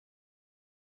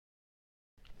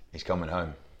He's coming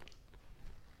home.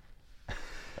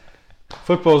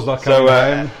 Football's not coming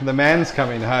home. The man's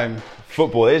coming home.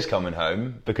 Football is coming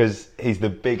home because he's the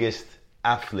biggest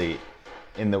athlete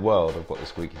in the world. I've got the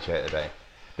squeaky chair today.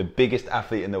 The biggest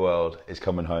athlete in the world is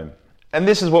coming home. And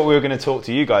this is what we were going to talk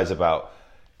to you guys about.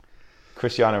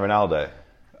 Cristiano Ronaldo.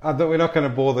 We're not going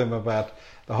to bore them about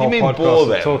the whole bore podcast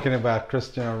them? of talking about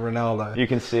Cristiano Ronaldo. You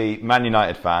can see Man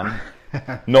United fan,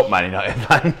 not Man United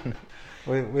fan.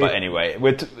 But anyway,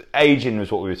 aging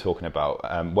was what we were talking about.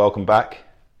 Welcome back.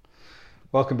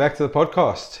 Welcome back to the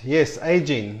podcast. Yes,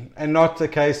 aging, and not the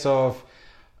case of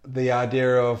the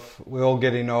idea of we're all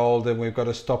getting old and we've got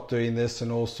to stop doing this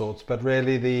and all sorts, but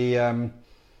really the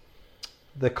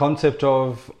concept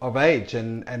of age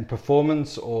and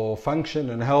performance or function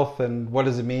and health and what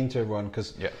does it mean to everyone?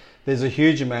 Because there's a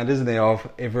huge amount, isn't there, of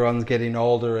everyone's getting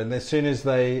older, and as soon as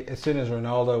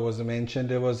Ronaldo was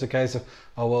mentioned, it was a case of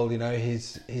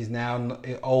he's now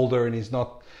older and he's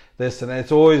not this, and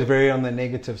it's always very on the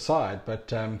negative side.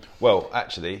 But well,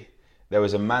 actually, there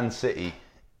was a Man City.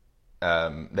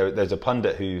 There's a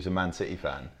pundit who's a Man City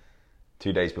fan.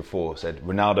 2 days before said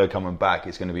Ronaldo coming back,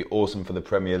 it's going to be awesome for the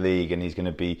Premier League, and he's going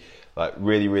to be like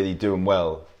really, really doing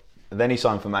well. And then he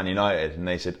signed for Man United, and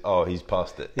they said, "Oh, he's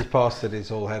past it. He's past it. He's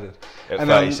all had it." At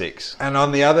 36. And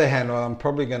on the other hand, I'm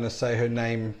probably going to say her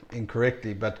name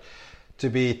incorrectly, but to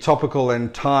be topical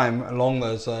and time along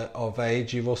those of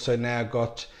age, you've also now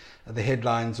got the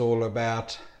headlines all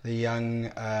about the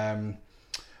young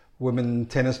women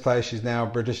tennis player. She's now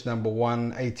British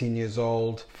 #1, 18 years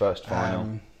old. First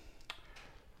final.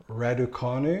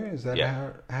 Raducanu, is that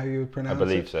how you would pronounce it? I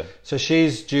believe so. So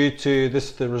she's due to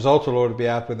this. The result will already be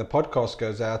out when the podcast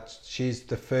goes out. She's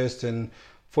the first in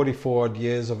 44 odd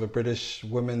years of a British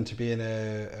woman to be in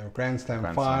a Grand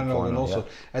Slam final, and also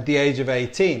at the age of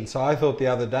 18. So I thought the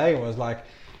other day was like,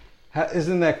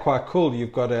 isn't that quite cool?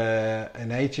 You've got an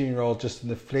 18-year-old just in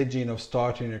the fledgling of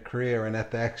starting a career and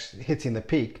at the hitting the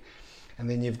peak, and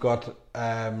then you've got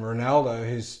Ronaldo,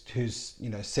 who's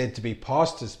said to be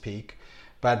past his peak.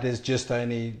 But there's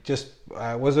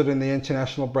was it in the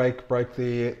international break, broke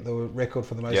the record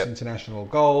for the most international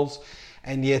goals,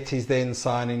 and yet he's then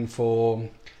signing for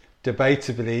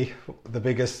debatably the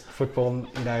biggest football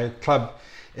club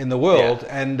in the world,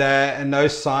 and no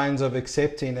signs of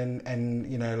accepting, and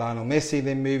Lionel Messi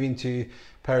then moving to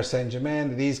Paris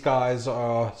Saint-Germain. These guys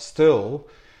are still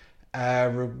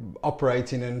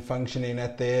operating and functioning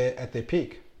at their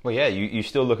peak. Well, yeah, you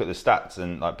still look at the stats,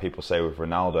 and like people say with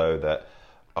Ronaldo that,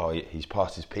 he's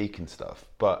past his peak and stuff,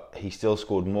 but he still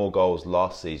scored more goals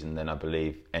last season than I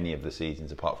believe any of the seasons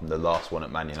apart from the last one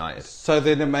at Man United. So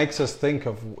then it makes us think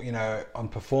of, on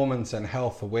performance and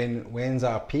health, when's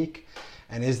our peak,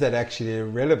 and is that actually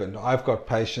relevant? I've got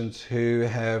patients who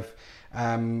have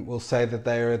will say that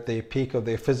they're at the peak of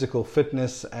their physical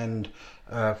fitness and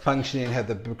functioning, have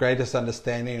the greatest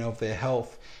understanding of their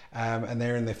health, and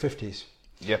they're in their 50s.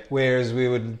 Yep. Whereas we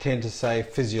would tend to say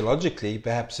physiologically,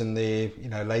 perhaps in the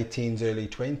late teens, early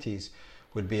 20s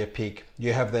would be a peak.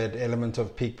 You have that element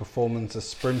of peak performance, a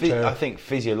sprinter. I think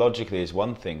physiologically is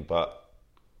one thing, but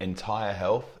entire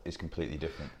health is completely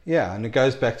different. Yeah, and it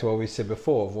goes back to what we said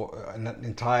before, of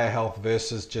entire health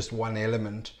versus just one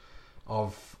element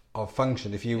of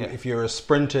function. If you're a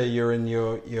sprinter, you're in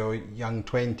your young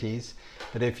 20s,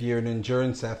 but if you're an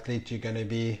endurance athlete, you're going to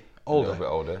be older. A little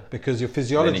bit older. Because your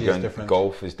physiology is different.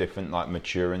 Golf is different, like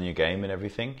maturing your game and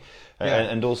everything.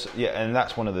 And also, and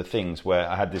that's one of the things where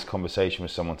I had this conversation with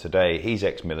someone today. He's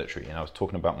ex-military, and I was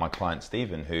talking about my client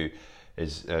Stephen, who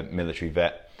is a military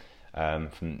vet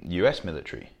from US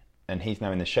military, and he's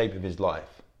now in the shape of his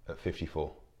life at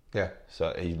 54. Yeah.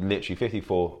 So he literally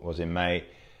 54 was in May,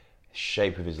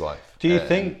 shape of his life. Do you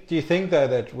think though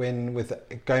that with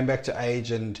going back to age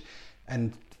and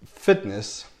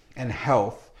fitness and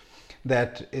health,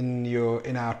 that in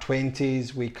our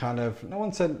 20s we kind of, no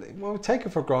one said, well, we take it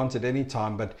for granted any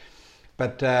time, but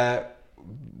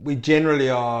we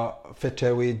generally are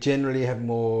fitter, we generally have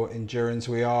more endurance,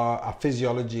 our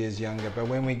physiology is younger, but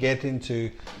when we get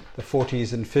into the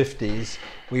 40s and 50s,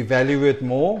 we value it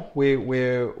more.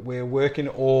 We're working,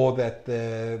 or that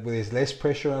there's less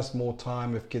pressure on us, more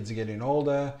time if kids are getting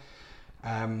older.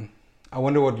 I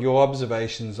wonder what your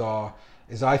observations are.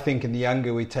 Is I think in the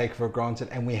younger we take for granted,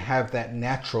 and we have that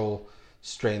natural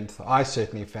strength. I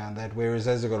certainly found that, whereas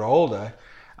as I got older,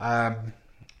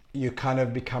 you kind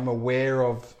of become aware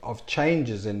of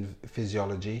changes in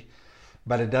physiology,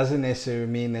 but it doesn't necessarily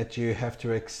mean that you have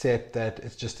to accept that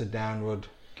it's just a downward.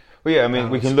 Well, yeah, I mean,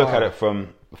 we can look at it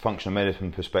from a functional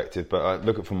medicine perspective, but I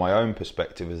look at it from my own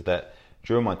perspective is that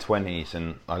during my 20s,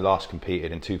 and I last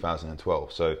competed in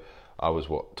 2012, so I was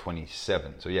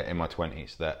 27, so yeah, in my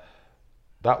 20s,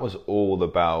 that was all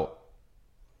about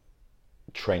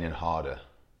training harder.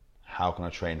 How can I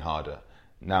train harder?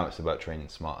 Now it's about training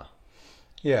smarter.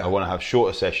 Yeah. I want to have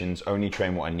shorter sessions, only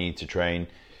train what I need to train.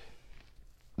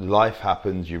 Life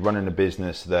happens, you're running a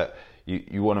business that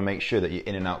you want to make sure that you're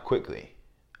in and out quickly.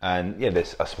 And yeah,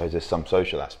 I suppose there's some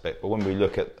social aspect, but when we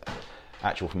look at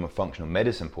actual from a functional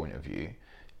medicine point of view,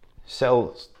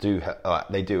 cells do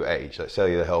they do age, like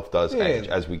cellular health does age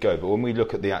as we go. But when we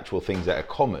look at the actual things that are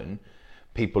common,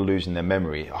 people losing their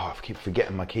memory, I keep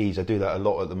forgetting my keys, I do that a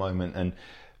lot at the moment, and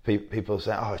people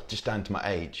say, it's just down to my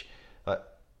age.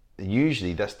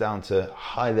 Usually that's down to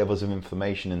high levels of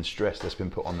inflammation and stress that's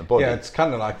been put on the body. Yeah, it's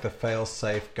kind of like the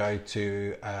fail-safe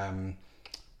go-to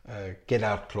get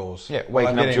out clause. Yeah,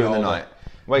 waking up during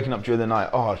the night.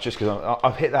 It's just because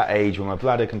I've hit that age where my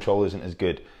bladder control isn't as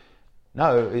good.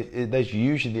 No, there's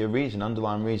usually a reason,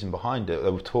 underlying reason behind it.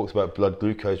 We've talked about blood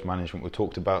glucose management. We've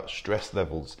talked about stress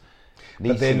levels.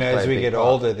 But then as we get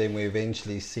older, then we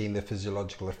eventually see the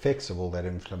physiological effects of all that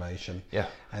inflammation. Yeah.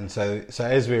 And so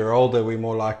as we're older, we're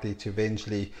more likely to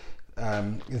eventually,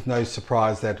 it's no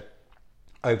surprise that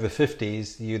over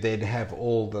 50s, you then have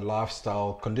all the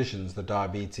lifestyle conditions, the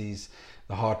diabetes,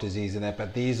 the heart disease and that.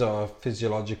 But these are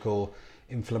physiological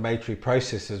inflammatory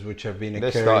processes which have been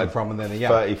occurring from then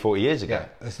 30, 40 years ago.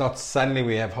 Yeah. It's not suddenly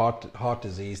we have heart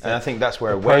disease. And I think that's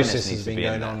where awareness needs to be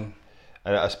going on.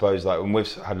 And I suppose when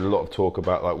we've had a lot of talk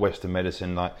about Western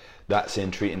medicine, that's in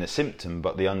treating the symptom,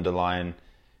 but the underlying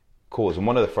cause. And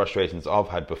one of the frustrations I've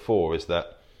had before is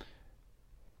that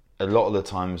a lot of the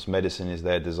times medicine is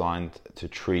there designed to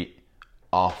treat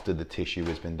after the tissue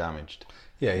has been damaged.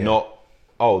 Yeah. Not,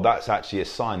 that's actually a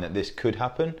sign that this could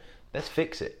happen, let's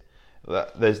fix it.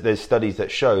 There's studies that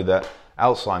show that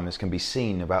Alzheimer's can be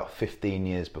seen about 15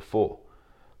 years before.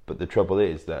 But the trouble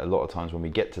is that a lot of times when we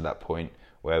get to that point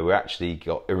where we actually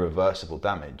got irreversible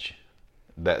damage,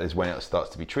 that is when it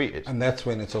starts to be treated. And that's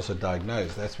when it's also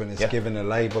diagnosed. That's when it's given a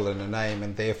label and a name,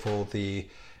 and therefore the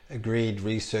agreed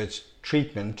research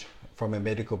treatment from a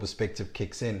medical perspective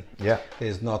kicks in. Yeah.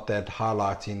 There's not that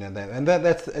highlighting and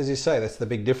that's, as you say, that's the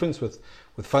big difference with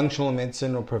functional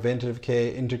medicine or preventative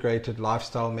care, integrated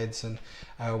lifestyle medicine,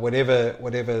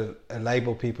 whatever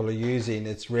label people are using.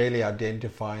 It's really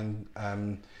identifying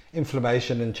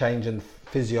inflammation and change in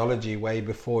physiology way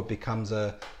before it becomes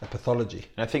a pathology.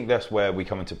 And I think that's where we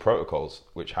come into protocols,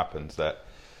 which happens that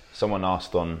someone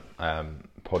asked on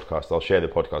podcast, I'll share the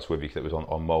podcast with you because it was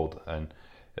on mold, and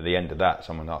at the end of that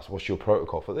someone asked, what's your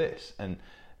protocol for this? And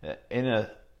in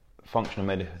a functional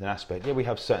medicine aspect, we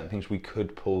have certain things we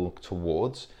could pull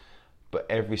towards, but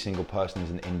every single person is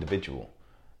an individual.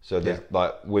 So there's,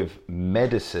 with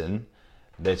medicine,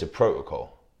 there's a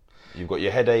protocol. You've got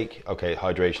your headache,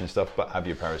 hydration and stuff, but have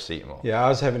your paracetamol. Yeah, I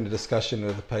was having a discussion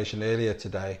with a patient earlier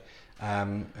today,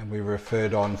 and we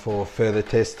referred on for further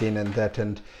testing and that,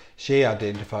 and she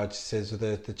identified, she says,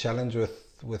 the challenge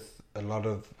with a lot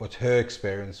of what her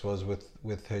experience was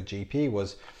with her GP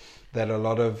was that a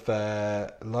lot of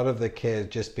the care has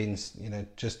just been,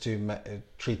 just to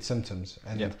treat symptoms.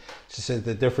 And she said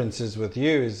the differences with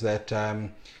you is that,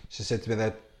 she said to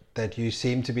me that you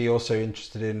seem to be also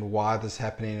interested in why this is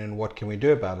happening and what can we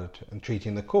do about it and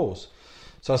treating the cause.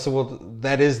 So I said, well,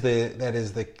 that is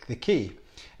the key.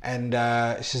 And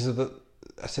she said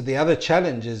I said the other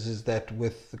challenge is that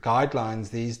with guidelines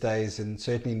these days, and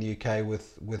certainly in the UK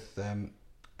with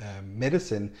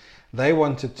medicine, they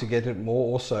wanted to get it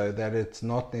more also that it's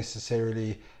not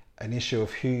necessarily an issue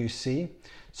of who you see.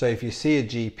 So if you see a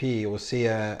GP or see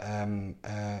a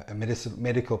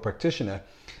medical practitioner,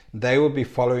 they will be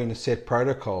following a set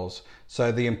protocols.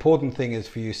 So the important thing is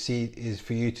for you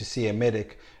to see a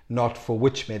medic, not for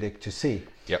which medic to see.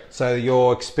 Yep. So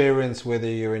your experience, whether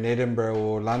you're in Edinburgh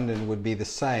or London, would be the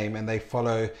same, and they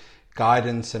follow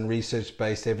guidance and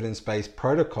research-based, evidence-based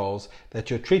protocols, that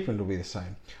your treatment will be the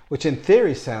same, which in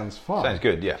theory sounds fine. Sounds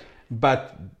good, yeah.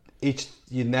 But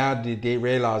you're now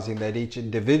realizing that each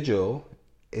individual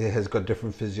has got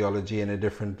different physiology and a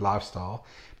different lifestyle,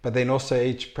 but then also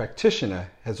each practitioner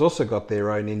has also got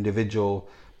their own individual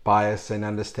bias and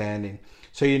understanding.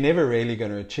 So you're never really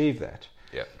going to achieve that.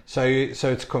 Yeah. So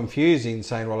it's confusing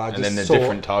saying, well, and then the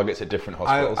different targets at different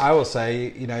hospitals. I will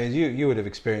say, you would have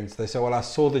experienced, they say, well, I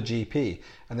saw the GP,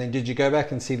 and then did you go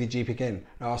back and see the GP again?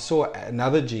 No, I saw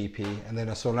another GP, and then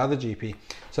I saw another GP.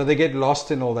 So they get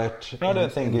lost in all that. I don't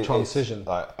think in transition.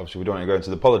 Obviously, we don't want to go into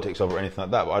the politics of it or anything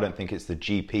like that, but I don't think it's the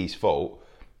GP's fault.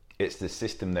 It's the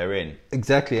system they're in.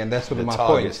 Exactly, and that's what my point. The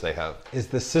targets they have is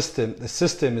the system. The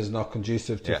system is not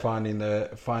conducive to finding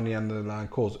the underlying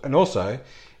cause, and also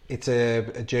it's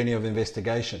a journey of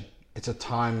investigation. it's a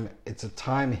time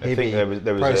heavy I think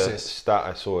there was process. a stat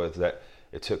I saw that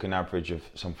it took an average of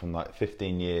something like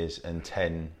 15 years and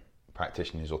 10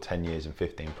 practitioners, or 10 years and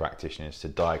 15 practitioners to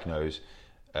diagnose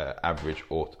average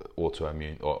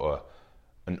autoimmune or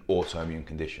an autoimmune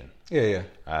condition. Yeah.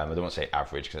 I don't want to say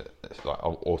average, because it's like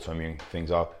autoimmune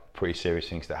things are pretty serious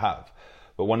things to have.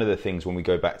 But one of the things when we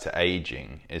go back to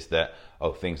aging is that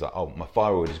things like my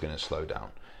thyroid is going to slow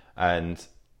down, and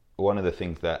one of the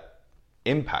things that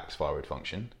impacts thyroid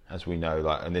function, as we know,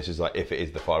 and this is if it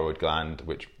is the thyroid gland,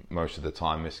 which most of the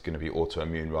time is going to be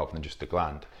autoimmune rather than just the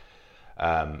gland,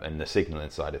 and the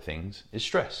signaling side of things is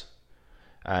stress.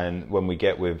 And when we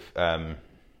get with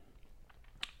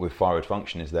thyroid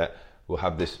function, is that we'll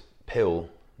have this pill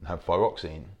and have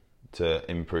thyroxine to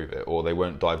improve it, or they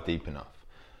won't dive deep enough.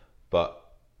 But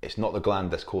it's not the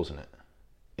gland that's causing it,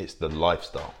 it's the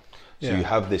lifestyle. So you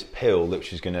have this pill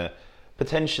which is going to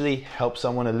potentially help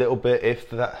someone a little bit if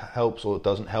that helps, or it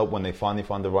doesn't help when they finally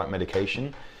find the right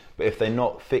medication. But if they're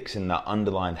not fixing that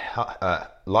underlying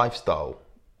lifestyle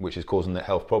which is causing the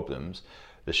health problems,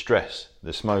 the stress,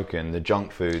 the smoking, the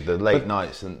junk food, the late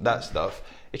nights and that stuff,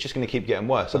 it's just going to keep getting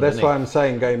worse. But that's why I'm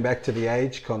saying, going back to the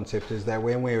age concept, is that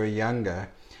when we were younger,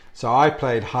 so I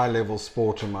played high level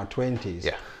sport in my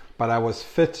 20s, but I was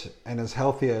fit and as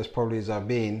healthy as probably as I've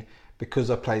been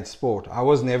because I played sport. I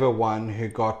was never one who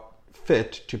got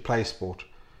fit to play sport.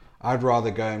 I'd rather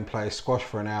go and play squash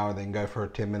for an hour than go for a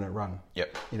 10-minute run.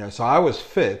 So I was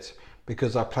fit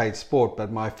because I played sport,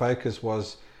 but my focus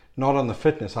was not on the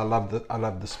fitness. I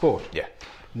love the sport.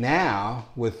 Now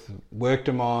with work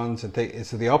demands and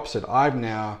it's the opposite. I'm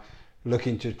now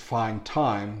looking to find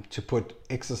time to put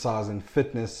exercise and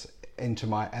fitness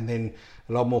into and then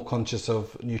a lot more conscious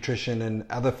of nutrition and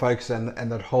other focus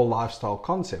and that whole lifestyle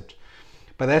concept.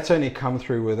 But that's only come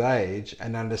through with age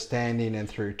and understanding and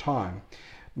through time.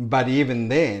 But even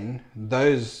then,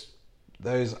 that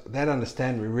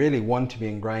understanding we really want to be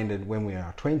ingrained in when we're in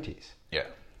our 20s.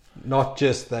 Not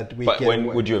just that we. But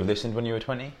would you have listened when you were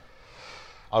 20?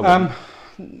 I wouldn't.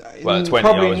 Well, at 20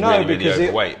 probably I was no, really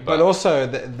overweight. But also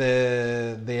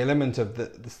the element of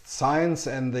the science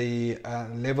and the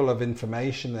level of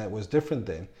information that was different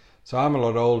then. So I'm a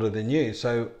lot older than you.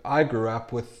 So I grew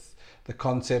up with the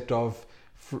concept of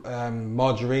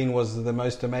margarine was the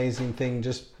most amazing thing.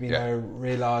 Just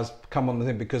realize, come on the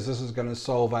thing, because this is going to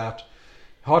solve out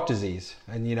heart disease.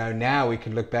 And now we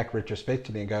can look back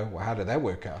retrospectively and go, well, how did that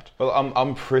work out? Well,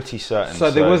 I'm pretty certain.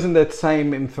 So there wasn't that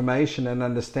same information and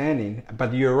understanding.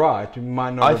 But you're right. You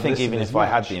might not. I think even if I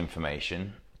had the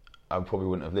information, I probably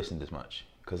wouldn't have listened as much,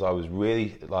 because I was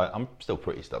really I'm still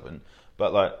pretty stubborn.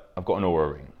 But I've got an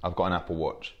Oura ring, I've got an Apple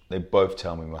Watch. They both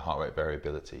tell me my heart rate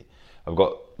variability. I've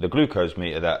got the glucose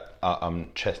meter that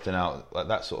I'm chesting out,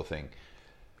 that sort of thing.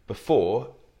 Before,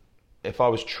 if I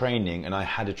was training and I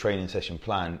had a training session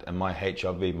planned and my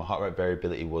HRV, my heart rate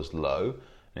variability was low,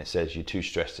 and it says you're too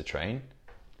stressed to train,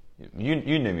 you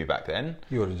knew me back then.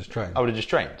 You would have just trained. I would have just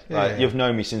trained. You've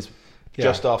known me since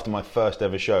just after my first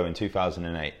ever show in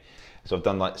 2008. So I've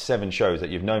done 7 shows that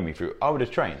you've known me through. I would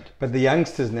have trained. But the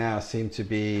youngsters now seem to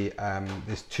be,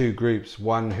 there's 2 groups.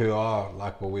 One who are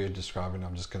like what we were describing,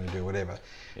 I'm just going to do whatever.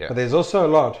 But there's also a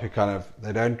lot who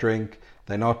they don't drink,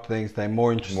 they're not things, they're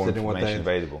more interested in what they're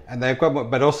available. And they've got more,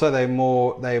 but also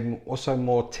they're also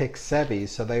more tech savvy.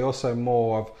 So they also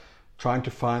more of trying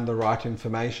to find the right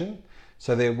information.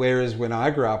 So whereas when I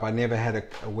grew up, I never had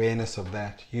awareness of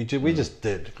that. We just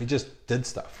did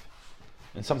stuff.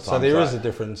 And sometimes, so there is a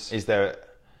difference. Is there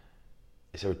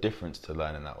a difference to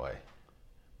learning that way?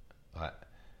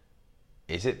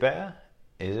 Is it better?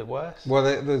 Is it worse?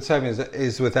 Well, the same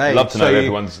is with age. I'd love to know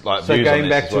everyone's views on this. So going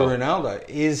back to Ronaldo,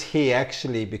 is he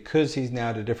actually, because he's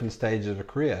now at a different stage of a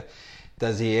career,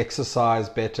 does he exercise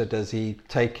better? Does he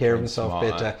take care of himself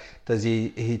better? Does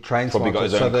he train Probably smarter? got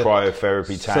his own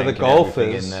cryotherapy tank. So the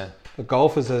golfers, in there. The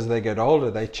golfers, as they get older,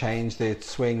 they change their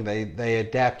swing. They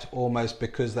adapt almost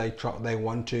because they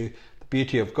want to. The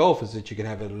beauty of golf is that you can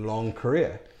have a long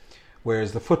career,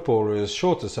 whereas the footballer is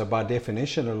shorter. So by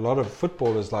definition, a lot of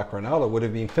footballers like Ronaldo would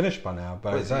have been finished by now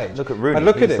by his age. Look at Rooney. But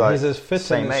look at him; he's as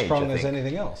fit and as strong as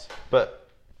anything else. But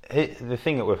the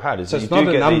thing that we've had is so it's not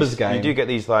a numbers game. You do get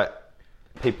these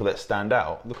people that stand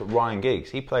out. Look at Ryan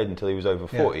Giggs. He played until he was over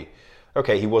 40. Yeah.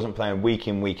 Okay, he wasn't playing week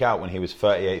in, week out when he was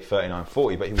 38, 39,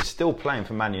 40, but he was still playing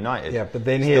for Man United. Yeah, but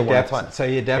then he adapted. So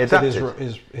he adapted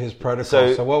his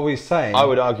protocol. So what we're saying... I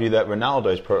would argue that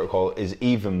Ronaldo's protocol is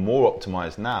even more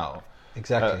optimised now.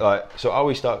 Exactly. So are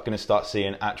we going to start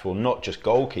seeing actual, not just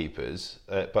goalkeepers,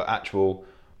 but actual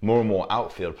more and more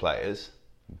outfield players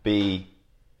be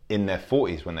in their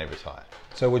 40s when they retire.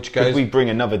 So which Could goes... we bring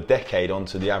another decade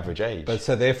onto the average age? But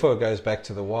so therefore it goes back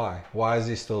to the why. Why is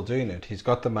he still doing it? He's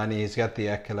got the money, he's got the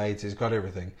accolades, he's got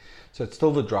everything. So it's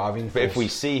still the driving force. But if we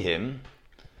see him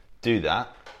do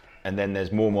that, and then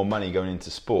there's more and more money going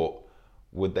into sport,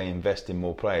 would they invest in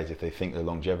more players if they think the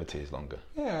longevity is longer?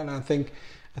 Yeah, and I think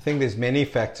there's many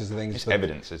factors of things. It's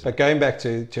evidence, isn't it? But going back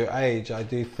to age, I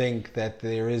do think that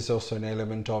there is also an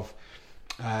element of,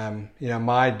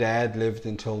 my dad lived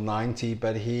until 90,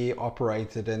 but he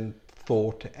operated and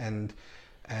thought and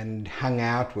hung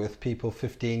out with people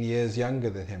 15 years younger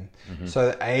than him. Mm-hmm.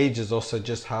 So age is also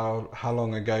just how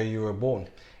long ago you were born.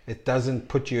 It doesn't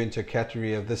put you into a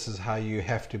category of this is how you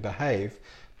have to behave,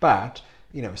 but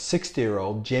a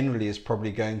 60-year-old generally is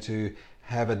probably going to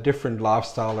have a different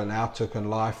lifestyle and outlook on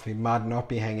life. He might not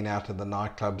be hanging out at the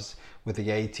nightclubs with the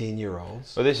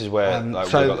 18-year-olds. Well, this is where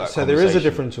so there is a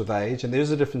difference with age, and there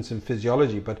is a difference in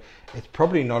physiology, but it's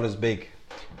probably not as big.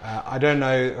 I don't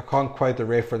know, I can't quote the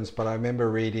reference, but I remember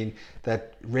reading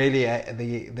that really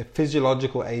the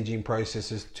physiological aging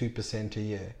process is 2% a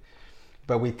year.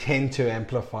 But we tend to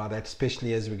amplify that,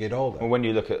 especially as we get older. Well, when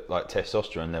you look at like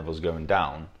testosterone levels going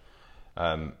down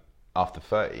after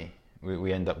 30,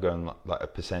 we end up going like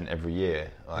 1% every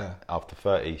year after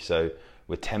 30. So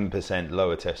we're 10%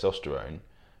 lower testosterone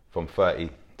from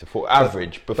 30 to 40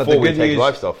 average before we take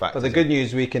lifestyle factors. But the good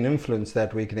news, we can influence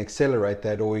that, we can accelerate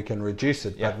that, or we can reduce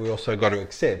it. Yeah. But we also got to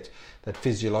accept that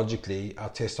physiologically, our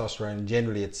testosterone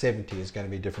generally at 70 is going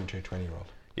to be different to a 20-year-old.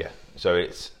 Yeah. So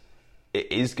it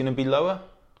is going to be lower,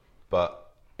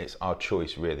 but it's our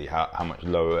choice really how much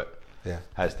lower it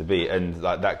has to be, and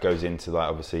like that goes into like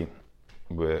obviously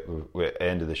we're at the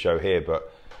end of the show here,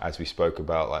 but as we spoke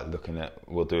about like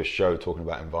we'll do a show talking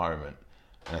about environment,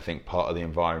 and I think part of the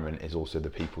environment is also the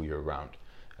people you're around,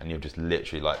 and you've just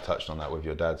literally like touched on that with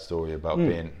your dad's story about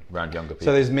being around younger people.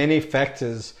 So there's many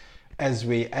factors as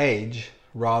we age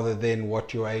rather than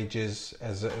what your age is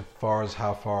as far as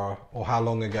how far or how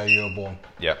long ago you were born.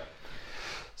 Yeah.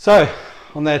 So,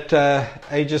 on that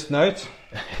ageist note,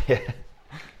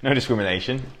 no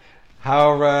discrimination.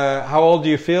 How old do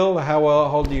you feel? How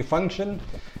old do you function?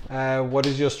 What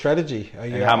is your strategy?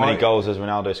 And how many goals has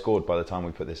Ronaldo scored by the time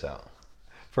we put this out?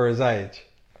 For his age.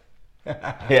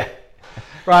 Yeah.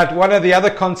 Right. One of the other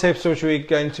concepts which we're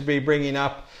going to be bringing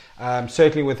up,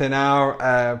 certainly within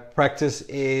our practice,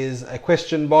 is a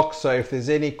question box. So if there's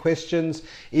any questions,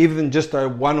 even just a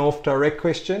one-off direct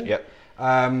question. Yep.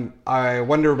 I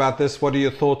wonder about this. What are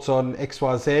your thoughts on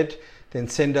XYZ? Then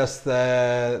send us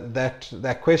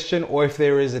that question, or if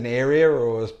there is an area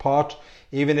or as part,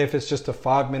 even if it's just a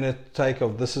 5-minute take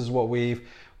of this is what we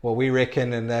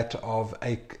reckon, and that of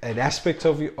an aspect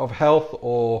of health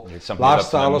or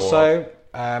lifestyle or so,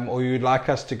 or you'd like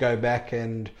us to go back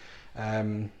and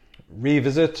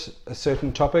revisit a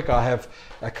certain topic. I have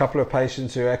a couple of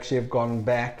patients who actually have gone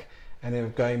back and they're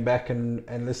going back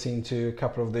and listening to a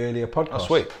couple of the earlier podcasts. Oh,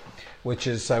 sweet. Which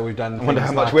is, so we've done... I wonder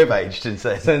how much we've aged since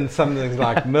then. Some things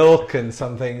like milk and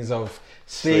some things of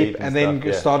sleep and then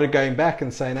stuff, started going back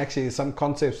and saying, actually, there's some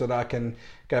concepts that I can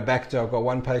go back to. I've got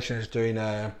one patient who's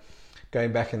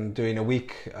going back and doing a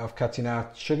week of cutting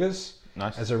out sugars.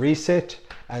 Nice. As a reset,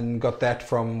 and got that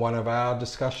from one of our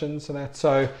discussions and that.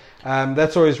 So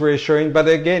that's always reassuring. But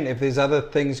again, if there's other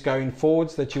things going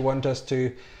forwards that you want us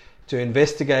to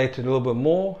investigate a little bit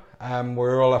more,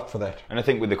 we're all up for that. And I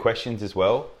think with the questions as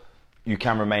well, you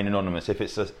can remain anonymous. If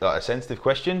it's a sensitive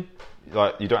question,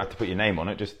 like you don't have to put your name on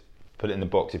it, just put it in the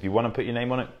box. If you want to put your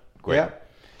name on it, great.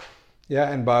 Yeah,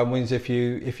 and by all means, if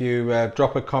you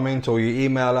drop a comment or you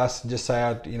email us and just say,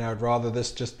 I'd rather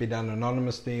this just be done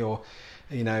anonymously, or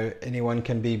anyone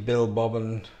can be Bill, Bob,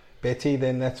 and Betty,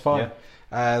 then that's fine.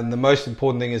 Yeah. And the most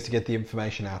important thing is to get the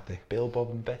information out there. Bill,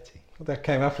 Bob, and Betty. Well, that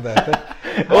came after that.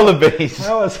 All the bees.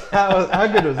 How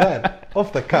good was that?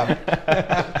 Off the cuff.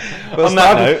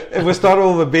 We'll start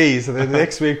all the B's, and then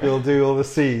next week we'll do all the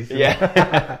C's.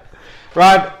 Yeah.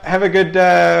 Right. Have a good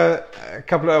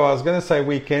couple of... I was going to say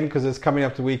weekend because it's coming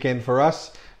up to weekend for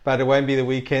us, but it won't be the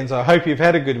weekend. So I hope you've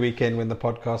had a good weekend when the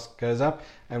podcast goes up,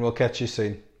 and we'll catch you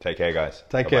soon. Take care, guys.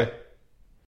 Take care.